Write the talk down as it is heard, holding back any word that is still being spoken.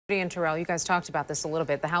And Terrell, you guys talked about this a little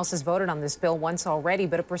bit. The House has voted on this bill once already,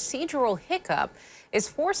 but a procedural hiccup is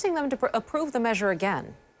forcing them to approve the measure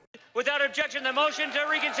again. Without objection, the motion to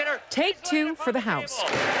reconsider. Take two for the House.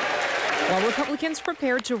 While Republicans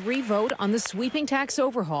prepared to re-vote on the sweeping tax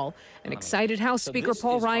overhaul, an excited House Speaker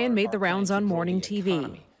Paul Ryan made the rounds on morning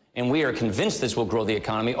TV. And we are convinced this will grow the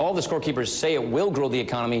economy. All the scorekeepers say it will grow the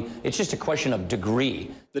economy. It's just a question of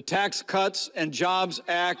degree. The Tax Cuts and Jobs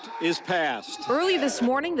Act is passed. Early this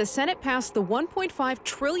morning, the Senate passed the $1.5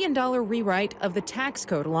 trillion rewrite of the tax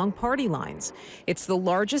code along party lines. It's the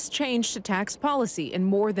largest change to tax policy in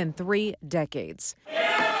more than 3 decades.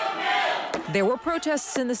 There were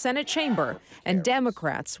protests in the Senate chamber, and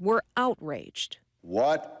Democrats were outraged.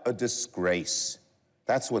 What a disgrace.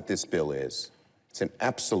 That's what this bill is. It's an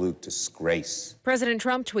absolute disgrace. President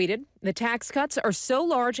Trump tweeted, "The tax cuts are so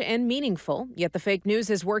large and meaningful, yet the fake news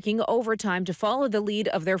is working overtime to follow the lead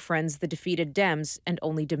of their friends, the defeated Dems, and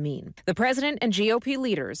only demean." The president and GOP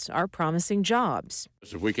leaders are promising jobs.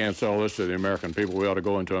 If we can't sell this to the American people, we ought to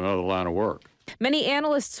go into another line of work. Many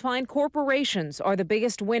analysts find corporations are the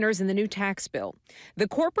biggest winners in the new tax bill. The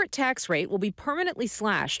corporate tax rate will be permanently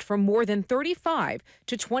slashed from more than 35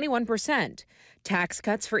 to 21%. Tax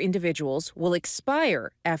cuts for individuals will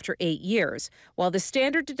expire after 8 years, while the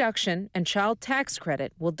standard deduction and child tax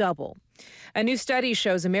credit will double. A new study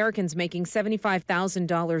shows Americans making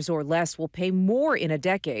 $75,000 or less will pay more in a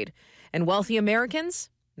decade, and wealthy Americans,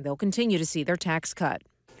 they'll continue to see their tax cut.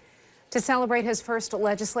 To celebrate his first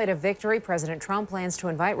legislative victory, President Trump plans to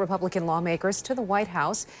invite Republican lawmakers to the White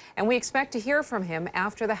House, and we expect to hear from him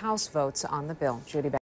after the House votes on the bill. Judy.